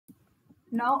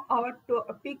Now our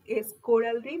topic is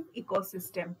coral reef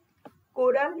ecosystem.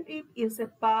 Coral reef is a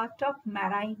part of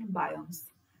marine biomes.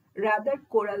 Rather,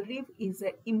 coral reef is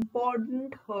an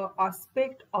important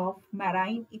aspect of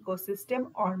marine ecosystem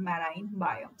or marine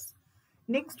biomes.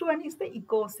 Next one is the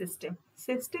ecosystem.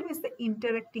 System is the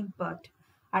interacting part,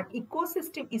 and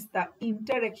ecosystem is the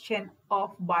interaction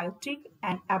of biotic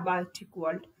and abiotic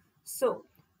world. So,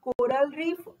 coral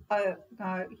reef,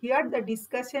 here the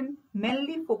discussion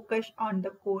mainly focused on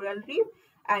the coral reef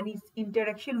and its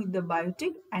interaction with the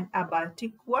biotic and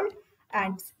abiotic world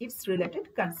and its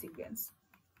related consequence.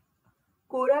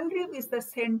 Coral reef is the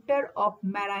center of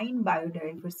marine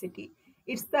biodiversity.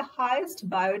 It's the highest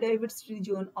biodiversity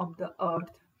zone of the earth.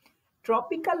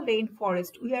 Tropical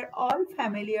rainforest, we are all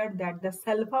familiar that the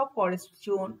Selva forest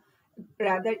zone,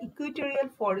 rather equatorial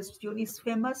forest zone, is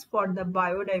famous for the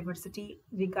biodiversity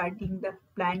regarding the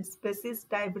plant species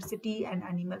diversity and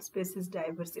animal species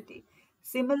diversity.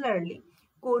 Similarly,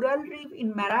 coral reef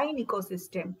in marine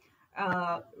ecosystem,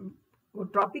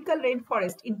 tropical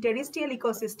rainforest in terrestrial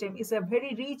ecosystem is a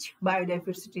very rich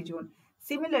biodiversity zone.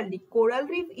 Similarly, coral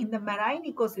reef in the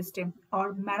marine ecosystem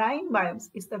or marine biomes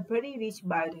is the very rich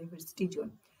biodiversity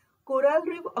zone. Coral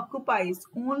reef occupies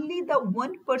only the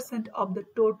 1% of the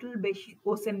total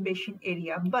ocean basin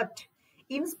area, but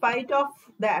in spite of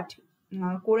that,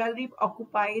 coral reef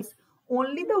occupies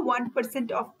only the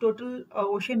 1% of total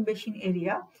ocean basin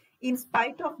area. In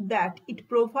spite of that, it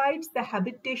provides the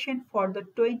habitation for the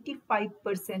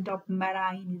 25% of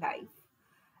marine life.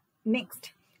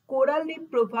 Next, coral reef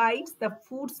provides the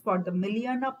foods for the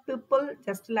million of people,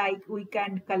 just like we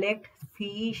can collect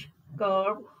fish,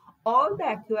 carp, all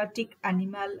the aquatic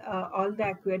animal, all the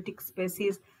aquatic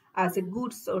species as a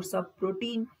good source of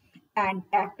protein and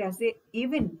act as a,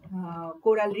 even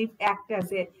coral reef act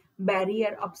as a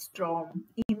barrier of storm.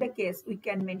 In the case, we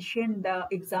can mention the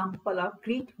example of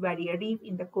Great Barrier Reef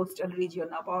in the coastal region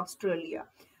of Australia.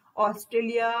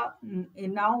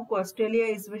 Now Australia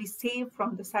is very safe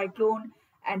from the cyclone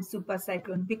and super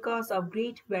cyclone because of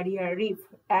Great Barrier Reef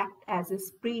act as a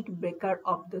speed breaker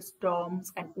of the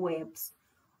storms and waves.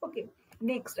 Okay,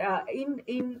 next,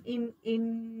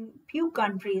 in few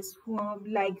countries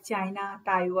like China,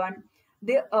 Taiwan,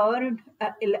 they earned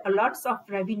lots of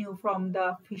revenue from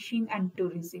the fishing and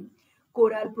tourism.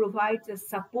 Coral provides the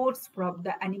supports from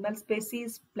the animal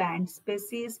species, plant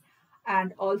species,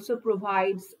 and also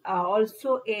provides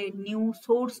also a new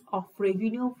source of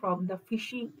revenue from the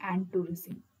fishing and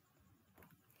tourism.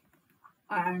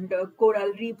 And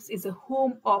coral reefs is a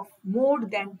home of more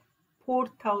than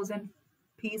 4,000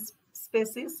 fish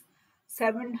species,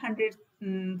 700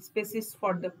 species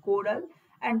for the coral,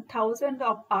 and thousands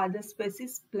of other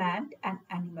species, plant and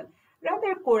animal.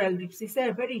 Rather, coral reefs is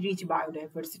a very rich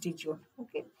biodiversity zone.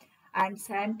 Okay, and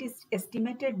scientists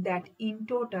estimated that in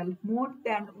total more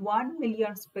than 1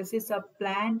 million species of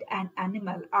plant and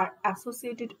animal are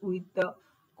associated with the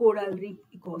coral reef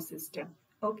ecosystem.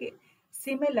 Okay,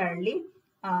 similarly,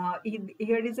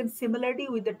 here is a similarity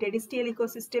with the terrestrial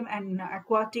ecosystem and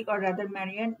aquatic or rather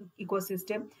marine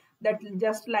ecosystem, that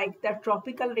just like the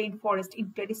tropical rainforest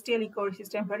in terrestrial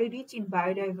ecosystem very rich in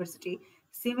biodiversity.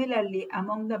 Similarly,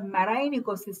 among the marine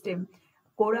ecosystem,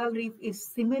 coral reef is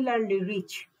similarly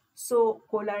rich. So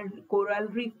coral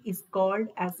reef is called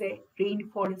as a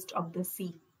rainforest of the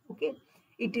sea. Okay,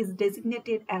 it is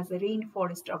designated as a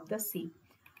rainforest of the sea.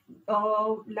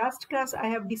 Last class I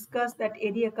have discussed that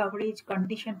area coverage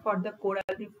condition for the coral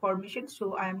reef formation,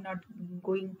 so I am not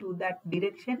going to that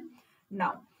direction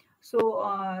now. So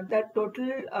the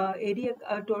total area,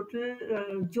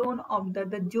 zone of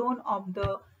the zone of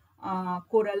the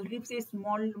coral reefs is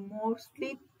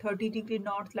mostly 30°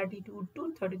 north latitude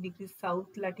to 30°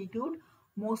 south latitude.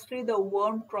 Mostly the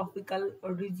warm tropical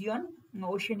region,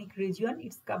 oceanic region.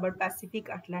 It's covered Pacific,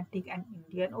 Atlantic, and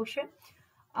Indian Ocean.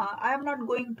 I am not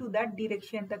going to that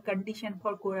direction, the condition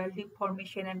for coral reef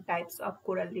formation and types of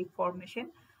coral reef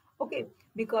formation. Okay,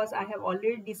 because I have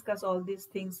already discussed all these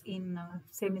things in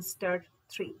semester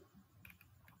 3.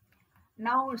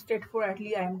 Now,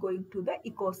 straightforwardly, I am going to the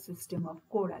ecosystem of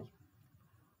coral.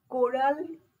 Coral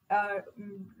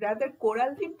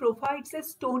reef provides a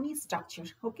stony structure.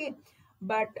 Okay,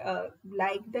 but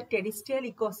like the terrestrial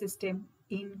ecosystem,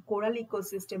 in coral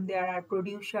ecosystem, there are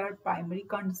producer, primary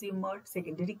consumer,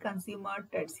 secondary consumer,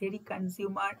 tertiary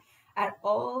consumer, and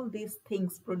all these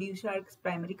things, producer,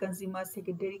 primary consumer,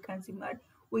 secondary consumer,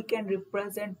 we can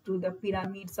represent through the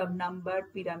pyramids of number,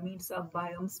 pyramids of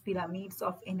biomes, pyramids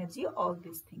of energy, all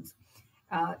these things.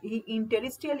 In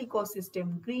terrestrial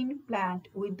ecosystem, green plant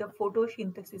with the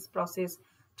photosynthesis process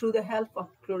through the help of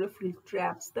chlorophyll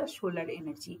traps the solar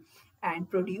energy and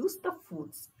produce the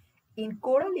foods. In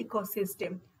coral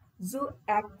ecosystem,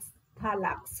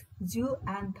 zooxanthalax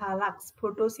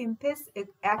photosynthesis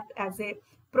act as a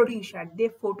producer. They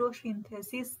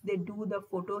do the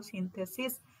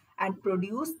photosynthesis and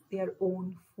produce their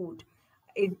own food.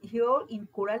 Here in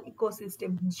coral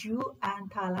ecosystem,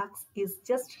 zooxanthalax is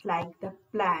just like the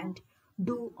plant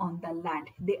do on the land.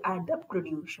 They are the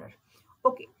producer.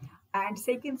 Okay, and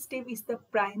second step is the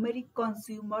primary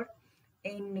consumer.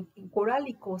 In coral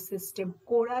ecosystem,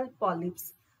 coral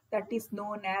polyps, that is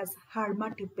known as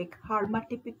hermatypic.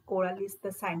 Hermatypic coral is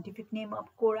the scientific name of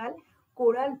coral.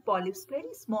 Coral polyps,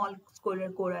 very small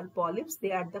coral polyps,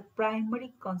 they are the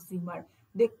primary consumer.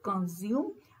 They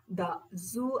consume the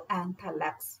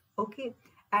zooxanthalax. Okay,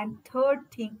 and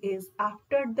third thing is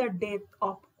after the death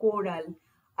of coral,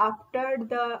 after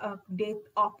the death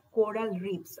of coral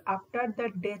reefs, after the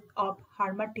death of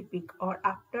hermatypic, or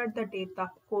after the death of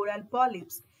coral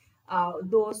polyps,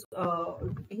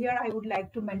 here I would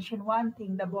like to mention one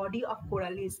thing. The body of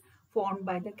coral is formed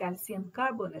by the calcium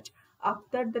carbonate.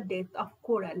 After the death of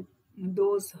coral,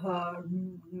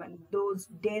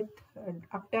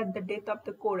 after the death of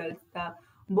the corals, the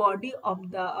body of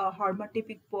the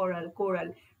hermatypic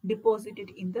coral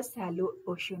deposited in the shallow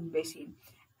ocean basin,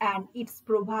 and it's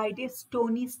provided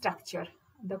stony structure.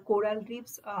 The coral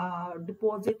reefs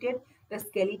deposited, the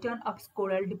skeleton of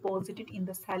coral deposited in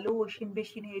the shallow ocean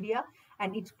basin area,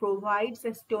 and it provides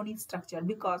a stony structure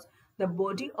because the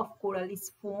body of coral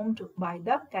is formed by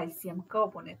the calcium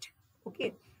carbonate.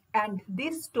 Okay, and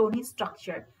this stony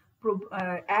structure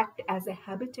act as a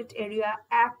habitat area,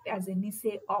 act as a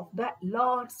niche of the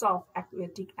lots of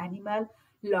aquatic animal,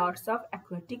 lots of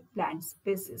aquatic plant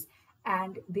species,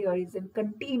 and there is a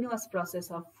continuous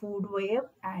process of food web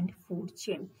and food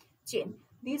chain.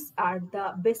 These are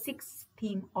the basic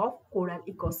theme of coral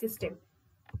ecosystem.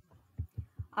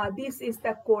 This is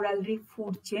the coral reef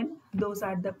food chain. Those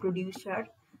are the producer.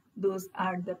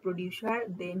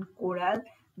 Then coral.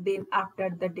 Then after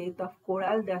the death of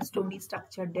coral, the stony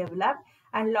structure developed,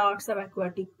 and lots of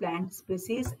aquatic plant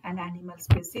species and animal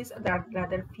species,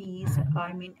 rather fish,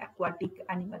 aquatic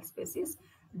animal species,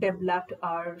 developed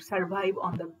or survive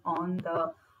on the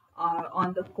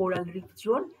coral reef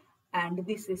zone. And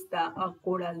this is the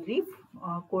coral reef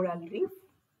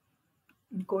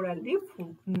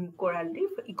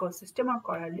ecosystem or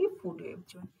coral reef food web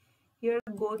zone. Here,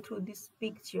 go through this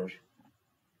picture.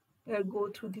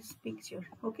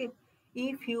 Okay,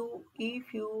 if you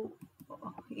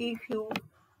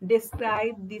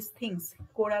describe these things,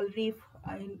 coral reef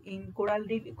in coral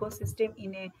reef ecosystem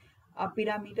in a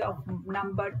pyramid of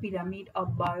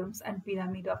biomes and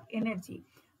pyramid of energy.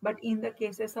 But in the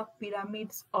cases of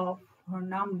pyramids of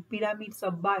biomes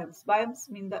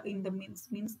means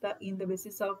in the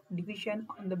basis of division,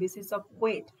 on the basis of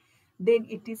weight, then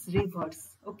it is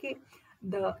reverse. Okay,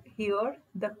 here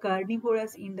the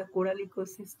carnivorous in the coral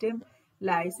ecosystem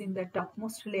lies in the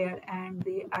topmost layer, and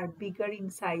they are bigger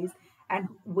in size, and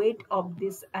weight of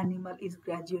this animal is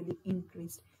gradually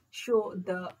increased. Show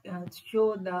the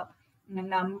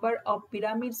number of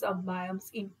pyramids of biomes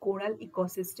in coral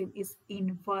ecosystem is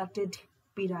inverted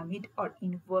pyramid, or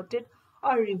inverted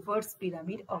or reverse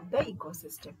pyramid of the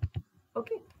ecosystem.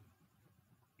 Okay.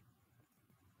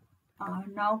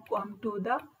 Now come to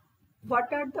the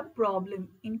what are the problem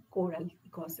in coral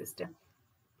ecosystem.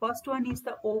 First one is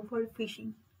the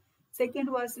overfishing.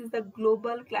 Second one is the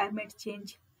global climate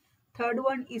change. Third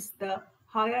one is the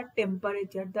higher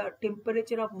temperature. The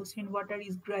temperature of ocean water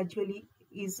is gradually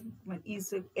is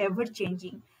ever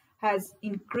changing, has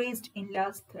increased in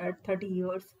last 30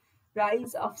 years.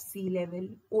 Rise of sea level,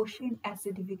 ocean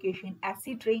acidification.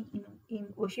 Acid rain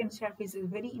in ocean surface is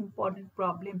very important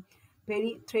problem,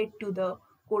 very threat to the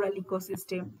coral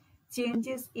ecosystem.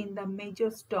 Changes in the major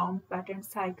storm pattern,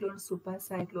 cyclone, super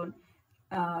cyclone,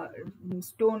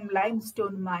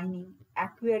 limestone mining,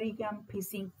 aquarium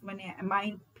fishing,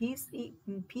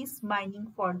 fish mining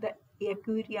for the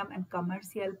aquarium and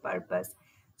commercial purpose,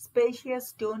 spacious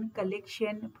stone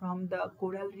collection from the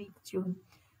coral reef zone,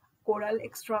 coral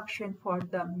extraction for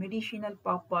the medicinal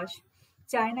purpose.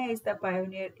 China is the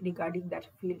pioneer regarding that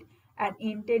field, and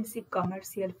intensive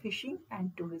commercial fishing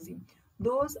and tourism.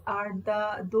 Those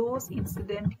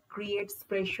incident creates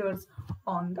pressures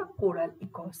on the coral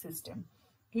ecosystem.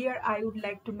 Here I would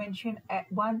like to mention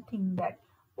one thing, that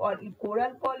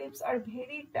coral polyps are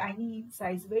very tiny in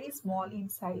size, very small in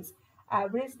size.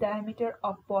 Average diameter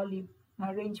of polyp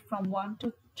range from 1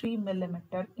 to 3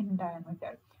 millimeter in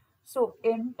diameter. So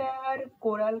entire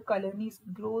coral colonies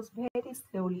grows very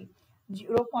slowly,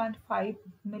 0.5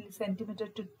 centimeter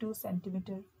to 2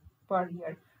 centimeter per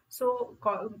year. So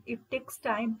it takes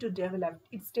time to develop.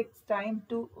 It takes time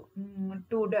to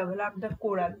develop the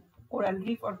coral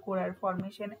reef or coral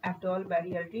formation, atoll,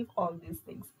 barrier reef, all these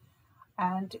things.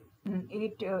 And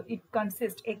it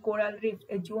consists a coral reef,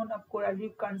 a zone of coral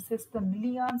reef consists the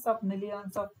millions of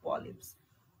polyps.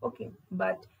 Okay,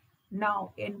 but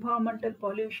now environmental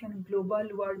pollution, global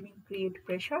warming create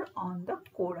pressure on the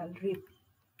coral reef.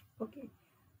 Okay,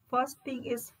 first thing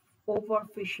is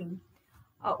overfishing.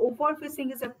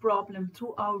 Overfishing is a problem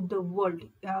throughout the world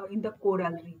in the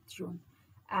coral region.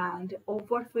 And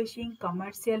overfishing,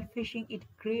 commercial fishing, it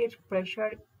creates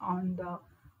pressure on the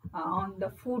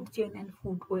food chain and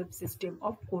food web system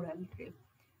of coral reef.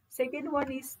 Second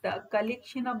one is the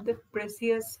collection of the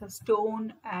precious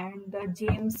stone and the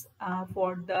gems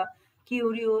for the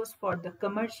curious, for the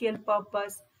commercial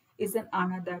purpose is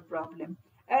another problem.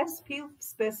 As few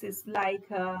species like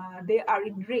they are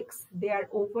in risks, they are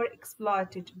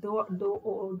overexploited.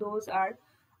 Those are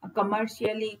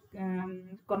commercially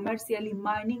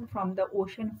mining from the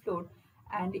ocean floor,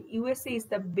 and USA is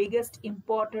the biggest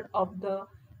importer of the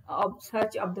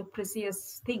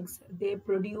precious things. They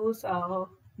produce lots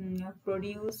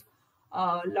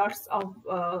of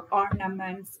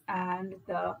ornaments and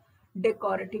the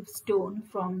decorative stone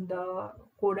from the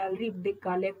coral reef. They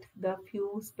collect the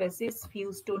few species,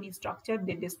 few stony structure.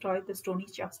 They destroy the stony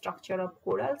structure of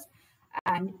corals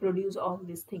and produce all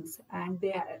these things. And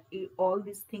all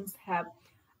these things have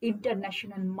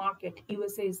international market.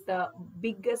 USA is the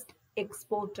biggest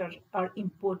exporter or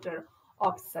importer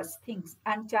of such things,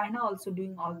 and China also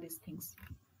doing all these things.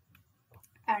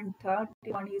 And third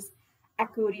one is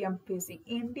aquarium fishing.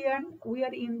 We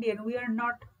are Indian, we are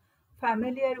not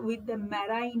familiar with the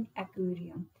marine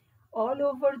aquarium. All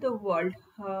over the world,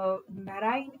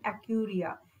 marine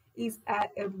aquaria is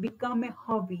become a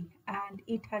hobby, and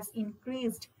it has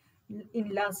increased in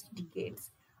last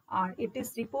decades. It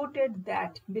is reported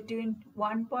that between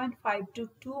 1.5 to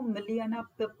 2 million of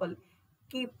people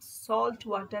keep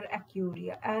saltwater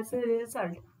aquaria. As a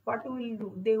result, what will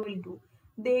do?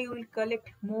 They will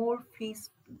collect more fish,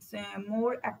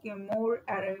 more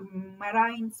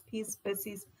marine fish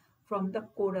species from the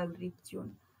coral reef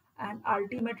zone. And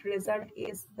ultimate result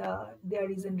is there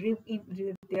is a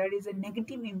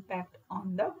negative impact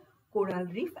on the coral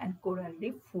reef and coral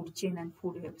reef food chain and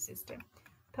food web system.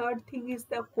 Third thing is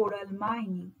the coral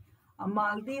mining.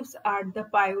 Maldives are the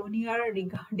pioneer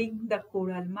regarding the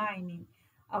coral mining.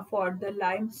 For the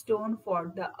limestone, for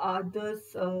the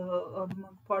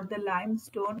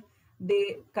limestone,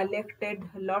 they collected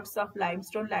lots of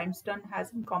limestone. Limestone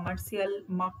has a commercial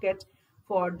market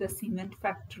for the cement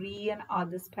factory and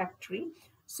others factory.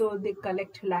 So they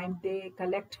collect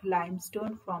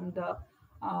limestone from the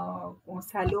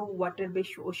shallow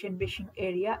ocean basin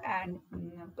area, and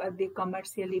they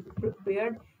commercially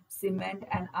prepared cement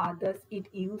and others it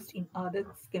used in other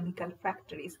chemical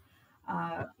factories.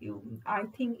 I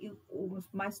think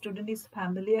my student is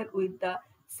familiar with the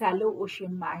shallow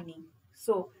ocean mining.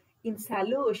 So in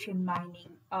shallow ocean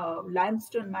mining,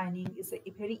 limestone mining is a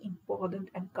very important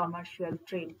and commercial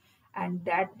trade, and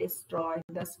that destroys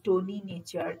the stony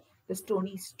nature, the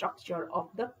stony structure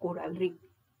of the coral reef.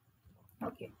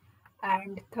 Okay.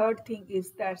 And third thing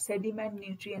is that sediment,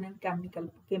 nutrient, and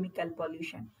chemical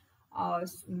pollution.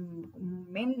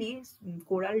 Mainly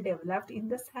coral developed in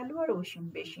the shallower ocean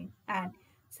basin, and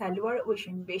shallower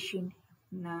ocean basin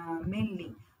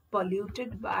mainly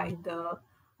polluted by the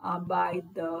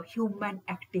human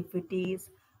activities,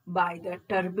 by the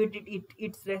turbidity,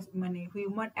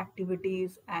 human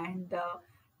activities, and the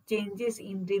changes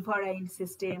in riverine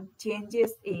system,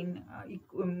 changes in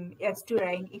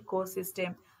estuarine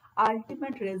ecosystem.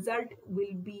 Ultimate result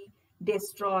will be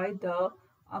destroy the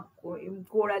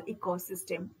coral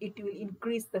ecosystem. It will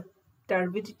increase the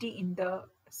turbidity in the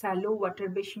shallow water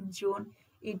basin zone.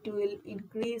 It will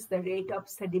increase the rate of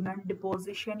sediment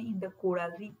deposition in the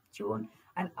coral reef zone,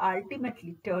 and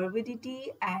ultimately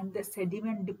turbidity and the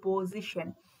sediment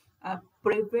deposition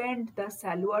prevent the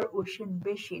shallower ocean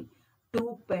basin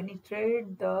to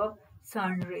penetrate the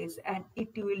sun rays, and it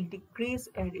will decrease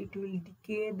and it will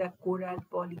decay the coral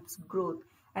polyps growth.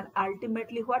 And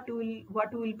ultimately what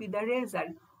will be the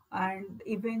result? And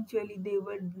eventually they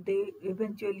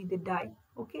die.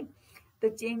 Okay,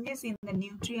 the changes in the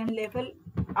nutrient level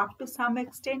up to some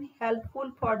extent helpful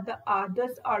for the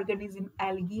others organism,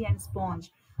 algae and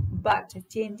sponge, but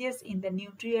changes in the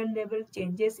nutrient level,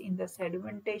 changes in the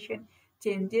sedimentation,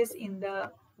 changes in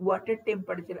the water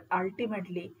temperature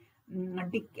ultimately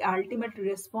ultimately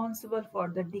responsible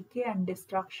for the decay and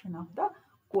destruction of the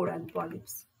coral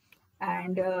polyps.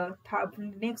 And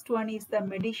next one is the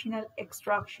medicinal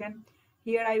extraction.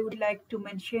 Here I would like to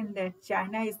mention that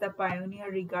China is the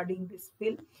pioneer regarding this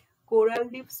field. Coral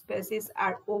reef species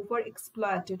are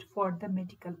overexploited for the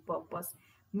medical purpose,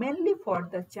 mainly for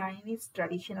the Chinese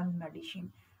traditional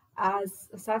medicine, as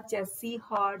such as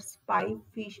seahorse,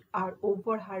 pipefish are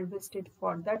over-harvested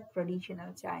for the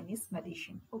traditional Chinese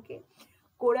medicine. Okay.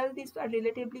 Coral reefs are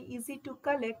relatively easy to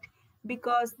collect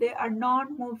because they are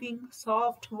non-moving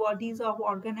soft bodies of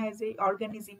organisms.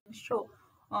 So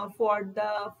for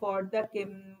the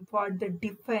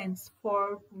defense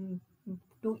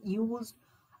to use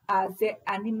as a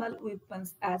animal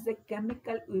weapons, as a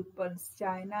chemical weapons,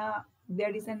 China,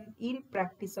 there is an ill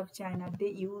practice of China. They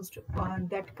used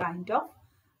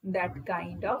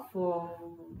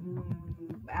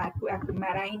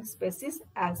marine species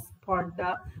as for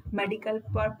the medical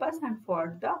purpose and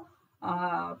for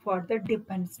the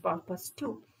defense purpose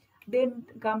too. Then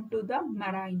come to the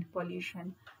marine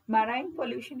pollution. Marine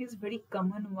pollution is very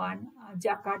common one.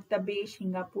 Jakarta Bay,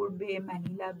 Singapore Bay,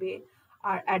 Manila Bay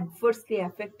are adversely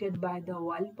affected by the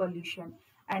oil pollution,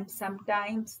 and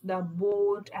sometimes the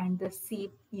boat and the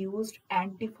ship used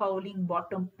anti-fouling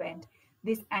bottom paint.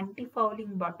 This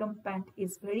anti-fouling bottom paint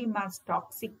is very much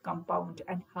toxic compound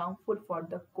and harmful for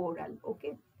the coral.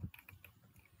 Okay.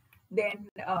 Then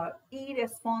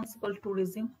irresponsible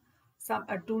tourism.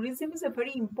 Tourism is a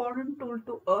very important tool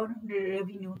to earn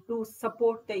revenue to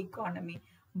support the economy,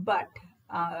 but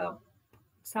uh,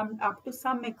 some up to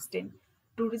some extent,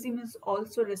 tourism is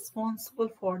also responsible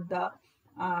for the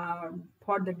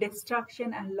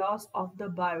destruction and loss of the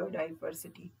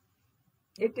biodiversity.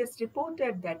 It is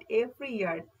reported that every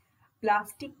year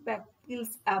plastic bag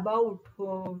kills about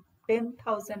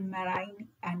 10,000 marine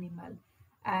animals,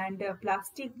 and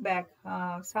plastic bag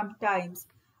sometimes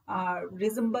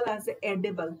resemble as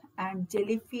edible, and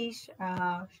jellyfish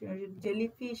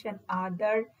and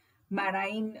other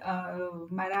marine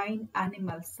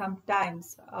animals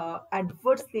sometimes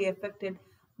adversely affected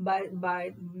by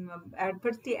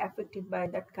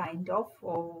that kind of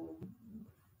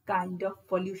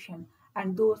pollution,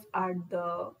 and those are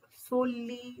the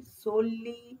solely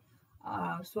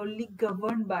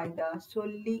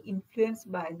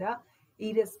influenced by the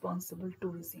irresponsible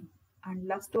tourism. And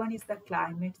last one is the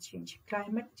climate change.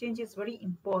 Climate change is very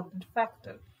important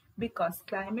factor because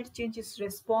climate change is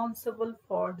responsible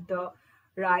for the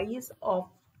rise of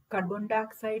carbon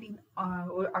dioxide in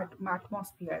our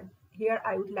atmosphere. Here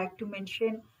I would like to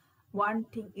mention one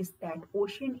thing is that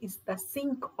ocean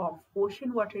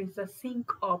water is the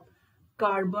sink of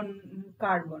carbon.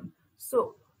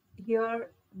 So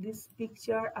here this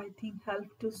picture I think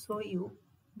helped to show you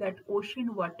that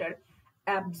ocean water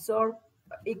absorb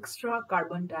extra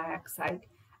carbon dioxide,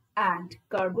 and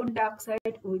carbon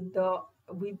dioxide with the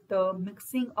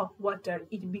mixing of water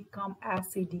it become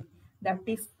acidic, that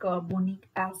is carbonic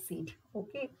acid.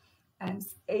 Okay. And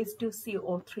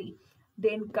H2CO3.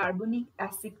 Then carbonic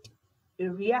acid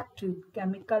react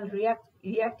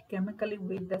chemically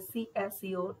with the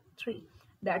CaCO3,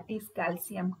 that is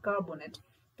calcium carbonate.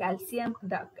 The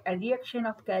reaction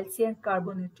of calcium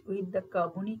carbonate with the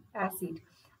carbonic acid,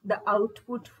 the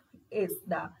output is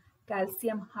the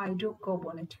calcium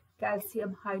hydrocarbonate.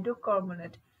 Calcium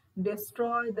hydrocarbonate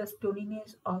destroy the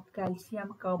stoniness of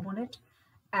calcium carbonate,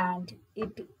 and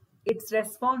it's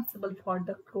responsible for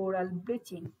the coral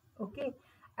bleaching. Okay.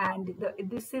 And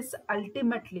this is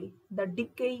ultimately the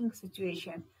decaying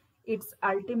situation. It's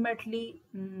ultimately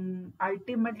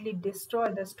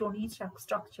destroy the stony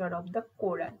structure of the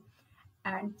coral.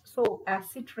 And so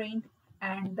acid rain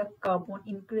and the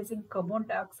increasing carbon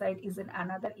dioxide is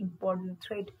another important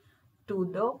threat to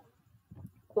the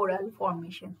coral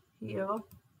formation. Here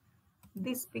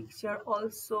this picture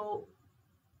also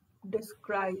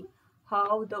describe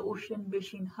how the ocean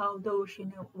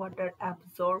water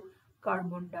absorb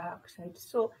carbon dioxide.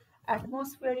 So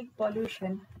atmospheric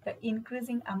pollution, the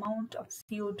increasing amount of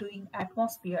CO2 in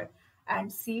atmosphere, and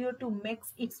CO2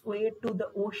 makes its way to the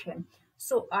ocean.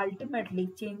 So ultimately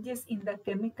changes in the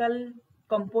chemical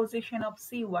composition of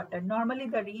seawater. Normally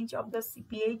the range of the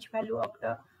pH value of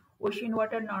the ocean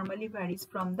water normally varies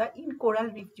from the, in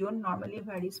coral reef zone, normally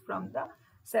varies from the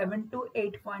 7 to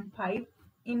 8.5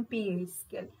 in pH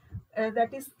scale.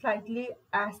 That is slightly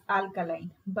as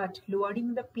alkaline, but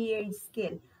lowering the pH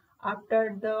scale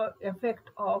after the effect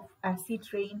of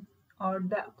acid rain or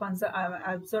the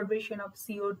absorption of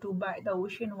CO2 by the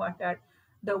ocean water,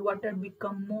 the water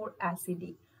become more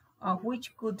acidic,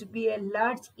 which could be a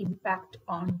large impact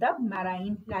on the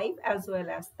marine life as well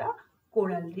as the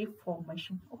coral reef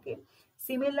formation. Okay.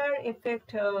 Similar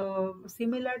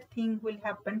thing will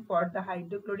happen for the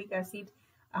hydrochloric acid,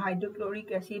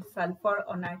 sulfur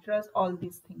or nitrous, all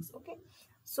these things. Okay.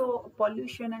 So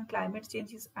pollution and climate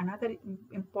change is another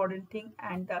important thing,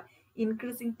 and the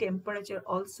increasing temperature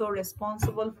also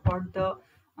responsible for the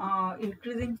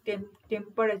increasing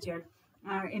temperature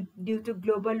due to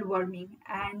global warming,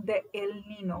 and the El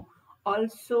Nino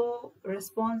also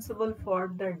responsible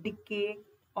for the decay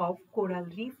of coral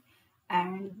reef,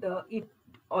 and it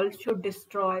also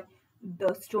destroy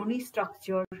the stony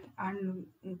structure, and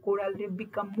coral reef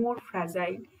become more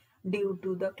fragile due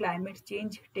to the climate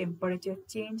change, temperature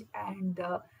change, and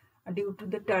due to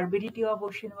the turbidity of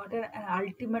ocean water, and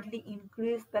ultimately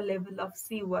increase the level of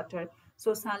sea water.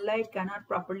 So sunlight cannot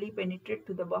properly penetrate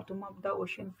to the bottom of the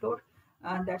ocean floor.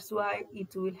 That's why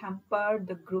it will hamper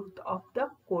the growth of the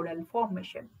coral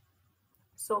formation.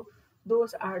 So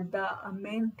those are the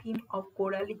main theme of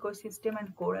coral ecosystem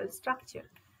and coral structure.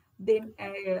 Then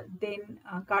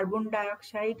carbon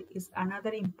dioxide is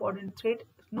another important threat.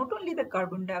 Not only the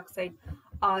carbon dioxide,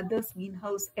 others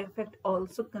greenhouse effect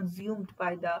also consumed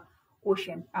by the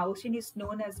ocean. Ocean is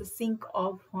known as a sink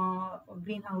of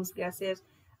greenhouse gases,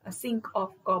 a sink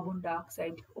of carbon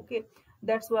dioxide. Okay,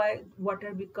 that's why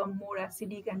water become more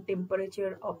acidic and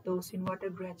temperature of the ocean water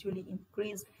gradually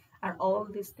increase, and all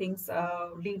these things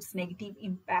leads negative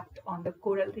impact on the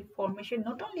coral reef formation.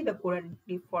 Not only the coral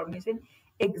reef formation,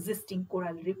 existing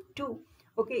coral reef too.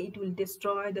 Okay, it will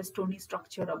destroy the stony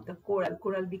structure of the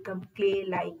coral become clay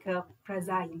like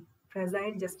fragile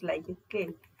just like a clay.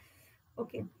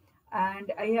 Okay,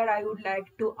 and here I would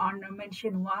like to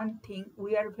mention one thing.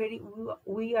 We are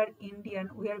Indian.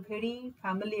 We are very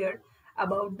familiar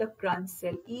about the crunch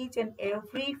cell. Each and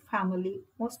every family,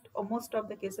 most of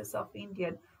the cases of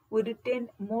Indian, we retain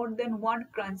more than one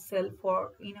crunch cell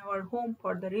for in our home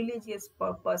for the religious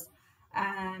purpose,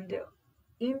 and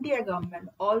India government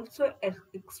also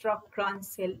extract crunch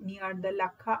cell near the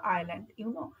Lakka Island.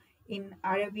 In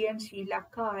Arabian Sea,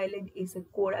 Lakka Island is a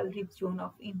coral reef zone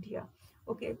of India.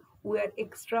 Okay, we are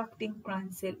extracting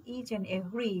crunch cell each and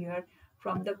every year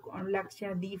from the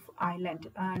Lakshadweep Island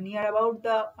near about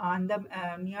the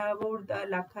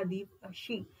Lakshadweep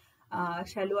Sea,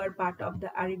 shallower part of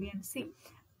the Arabian Sea,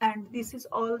 and this is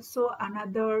also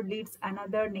leads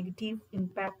another negative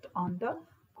impact on the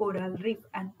coral reef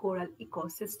and coral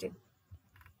ecosystem.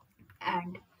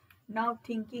 And now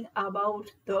thinking about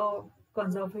the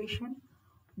conservation,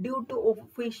 due to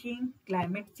overfishing,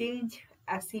 climate change,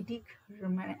 acidic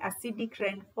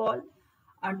rainfall,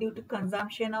 due to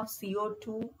consumption of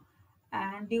CO2,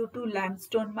 and due to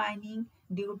limestone mining,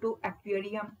 due to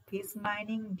aquarium fish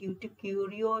mining, due to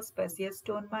curio species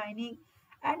stone mining,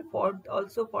 and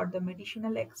also for the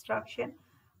medicinal extraction,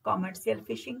 commercial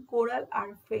fishing, coral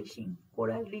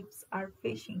reefs are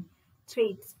facing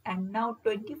threats, and now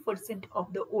 20%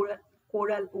 of the world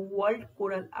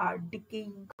coral are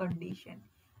decaying condition.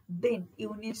 Then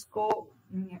UNESCO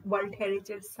World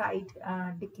Heritage Site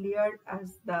declared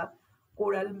as the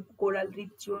coral reef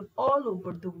zone all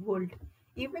over the world.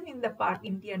 Even in the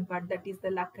Indian part, that is the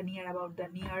Lakka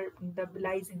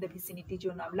lies in the vicinity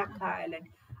zone of Lakka Island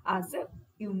as a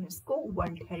UNESCO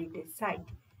World Heritage Site.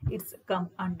 It's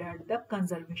come under the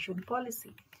conservation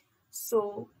policy.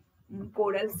 So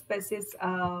coral species,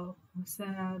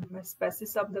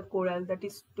 species of the coral, that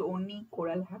is stony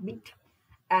coral habit,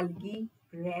 algae,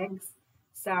 rags,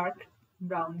 shark,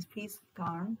 brown fish,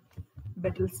 carn,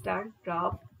 battlestar,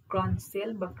 crab, crunch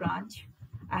shell, crunch,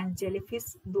 and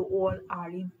jellyfish, though all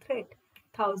are in threat.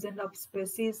 Thousands of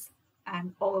species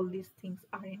and all these things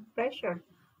are in pressure.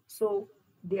 So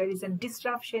there is a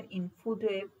disruption in food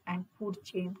web and food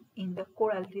chain in the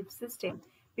coral reef system,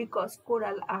 because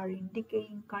coral are in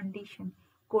decaying condition,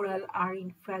 coral are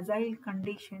in fragile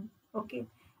condition. Okay,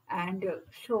 and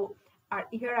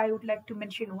here I would like to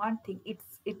mention one thing.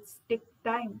 It's take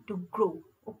time to grow.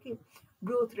 Okay,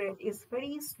 growth rate is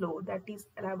very slow, that is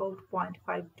about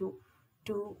 0.5 to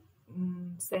 2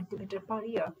 centimeter per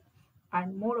year,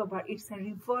 and moreover it's a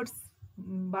reverse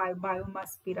by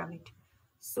biomass pyramid.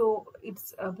 So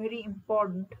it's very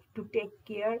important to take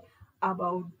care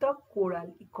about the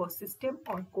coral ecosystem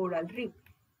or coral reef.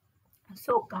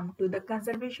 So come to the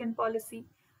conservation policy.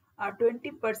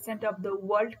 20% of the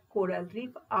world coral reef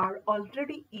are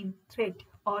already in threat,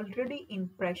 already in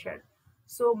pressure.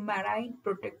 So Marine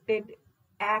Protected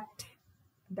Act,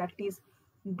 that is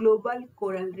Global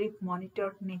Coral Reef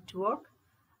Monitor Network,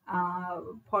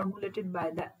 formulated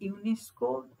by the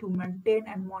UNESCO to maintain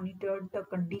and monitor the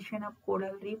condition of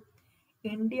coral reef.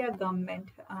 India government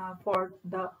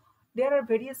there are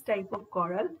various type of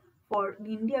coral. For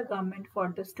India government,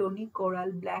 for the stony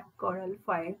coral, black coral,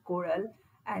 fire coral,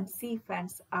 and sea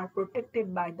fans are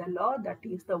protected by the law, that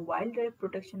is the Wildlife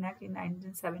Protection Act in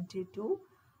 1972,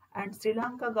 And Sri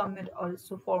Lanka government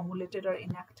also formulated or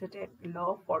enacted a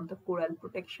law for the coral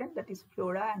protection, that is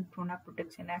Flora and Fauna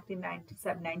Protection Act in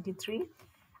 1993.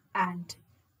 And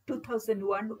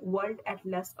 2001 World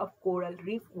Atlas of Coral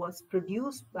Reef was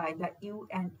produced by the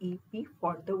UNEP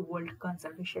for the world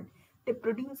conservation. They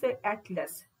produce an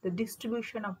atlas, the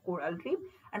distribution of coral reef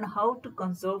and how to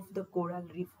conserve the coral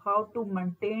reef, how to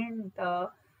maintain the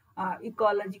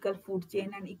ecological food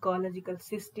chain and ecological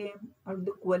system or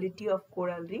the quality of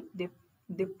coral reef.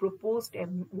 They proposed a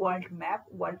world map,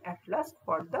 world atlas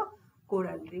for the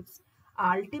coral reefs.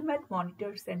 Ultimate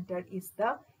Monitor Center is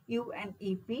the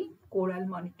UNEP Coral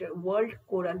Monitor World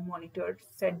Coral Monitor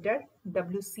Center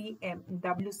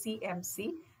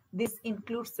WCMC. This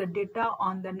includes the data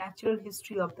on the natural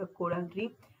history of the coral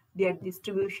reef, their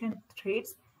distribution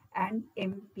threats, and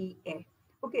MPA.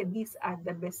 Okay, these are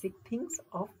the basic things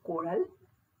of coral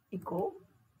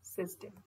ecosystem.